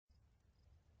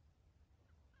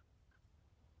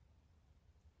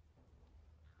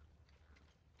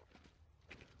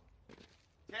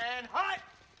Can hut!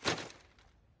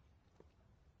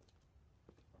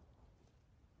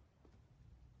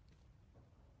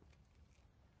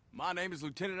 My name is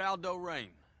Lieutenant Aldo Raine,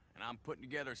 and I'm putting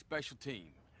together a special team,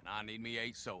 and I need me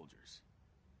 8 soldiers.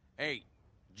 8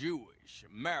 Jewish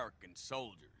American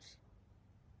soldiers.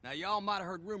 Now, y'all might have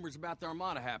heard rumors about the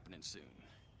Armada happening soon.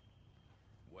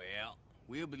 Well,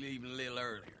 we'll be leaving a little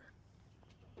earlier.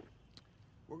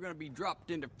 We're gonna be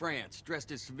dropped into France,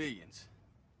 dressed as civilians.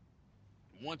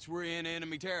 Once we're in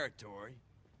enemy territory,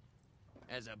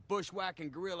 as a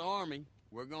bushwhacking guerrilla army,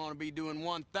 we're gonna be doing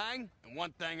one thing, and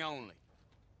one thing only.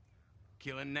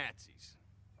 Killing Nazis.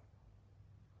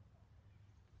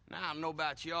 Now, I don't know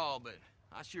about y'all, but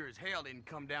I sure as hell didn't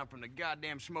come down from the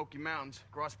goddamn Smoky Mountains,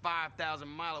 cross 5,000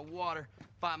 miles of water,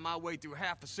 fight my way through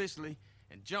half of Sicily,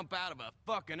 and jump out of a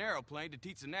fucking airplane to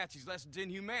teach the Nazis lessons in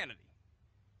humanity.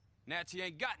 Nazi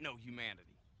ain't got no humanity.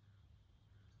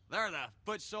 They're the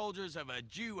foot soldiers of a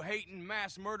Jew-hating,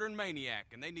 mass-murdering maniac,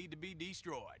 and they need to be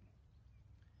destroyed.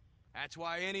 That's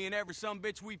why any and every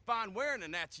sumbitch we find wearing a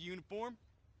Nazi uniform,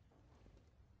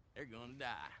 they're gonna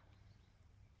die.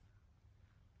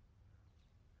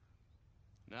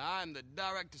 Now, I'm the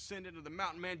direct descendant of the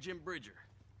mountain man Jim Bridger.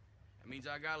 That means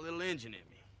I got a little engine in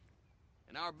me.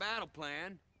 And our battle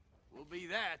plan will be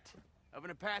that of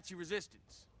an Apache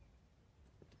resistance.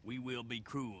 We will be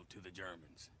cruel to the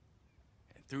Germans.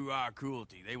 And through our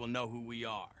cruelty, they will know who we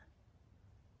are.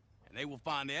 And they will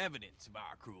find the evidence of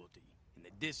our cruelty in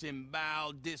the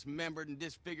disemboweled, dismembered, and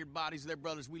disfigured bodies of their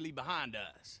brothers we leave behind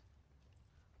us.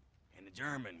 And the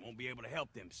German won't be able to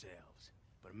help themselves.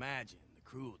 But imagine the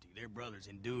cruelty their brothers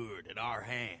endured at our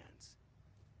hands,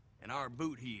 and our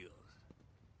boot heels,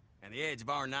 and the edge of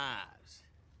our knives.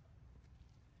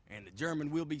 And the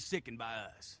German will be sickened by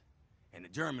us. And the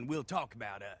German will talk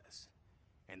about us.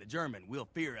 And the German will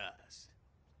fear us.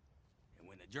 And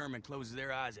when the German closes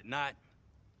their eyes at night,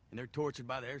 and they're tortured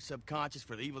by their subconscious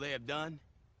for the evil they have done,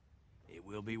 it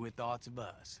will be with thoughts of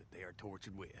us that they are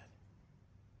tortured with.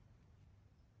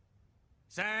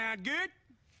 Sound good?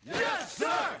 Yes,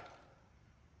 sir!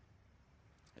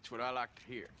 That's what I like to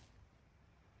hear.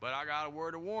 But I got a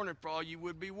word of warning for all you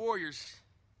would-be warriors.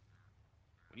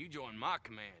 When you join my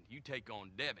command, you take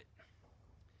on debit.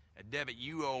 A debit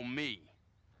you owe me,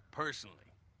 personally.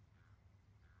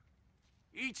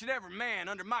 Each and every man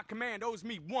under my command owes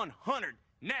me 100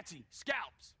 Nazi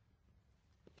scalps.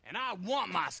 And I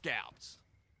want my scalps.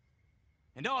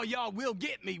 And all y'all will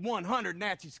get me 100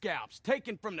 Nazi scalps,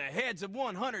 taken from the heads of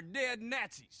 100 dead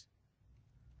Nazis.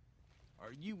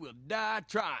 Or you will die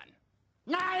trying.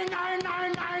 Nein, nein,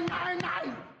 nein, nein, nein,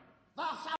 nein!